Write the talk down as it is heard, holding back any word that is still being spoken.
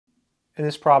In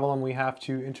this problem, we have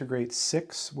to integrate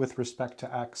 6 with respect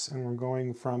to x, and we're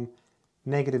going from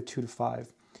 -2 to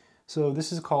 5. So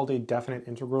this is called a definite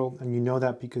integral, and you know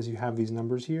that because you have these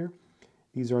numbers here.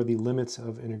 These are the limits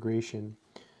of integration.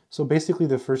 So basically,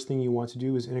 the first thing you want to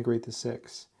do is integrate the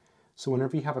 6. So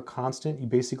whenever you have a constant, you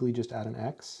basically just add an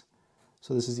x.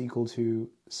 So this is equal to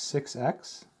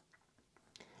 6x.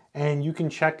 And you can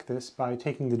check this by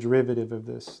taking the derivative of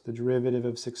this. The derivative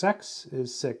of 6x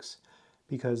is 6,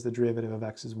 because the derivative of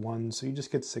x is 1, so you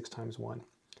just get 6 times 1.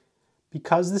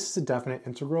 Because this is a definite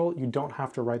integral, you don't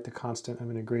have to write the constant of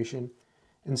integration.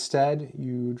 Instead,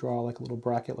 you draw like a little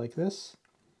bracket like this.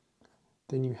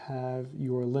 Then you have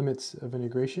your limits of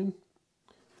integration.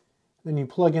 Then you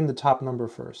plug in the top number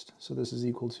first. So this is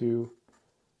equal to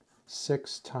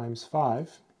 6 times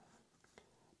 5.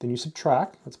 Then you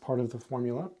subtract, that's part of the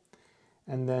formula.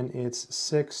 And then it's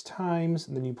 6 times,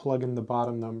 and then you plug in the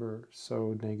bottom number,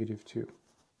 so -2.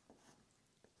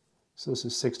 So this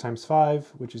is 6 times 5,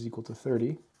 which is equal to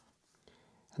 30.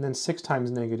 And then 6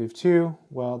 times -2,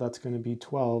 well, that's going to be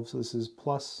 12. So this is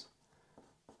plus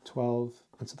 12.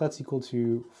 And so that's equal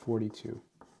to 42.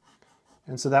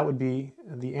 And so that would be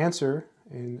the answer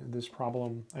in this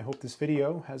problem. I hope this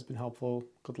video has been helpful.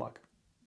 Good luck.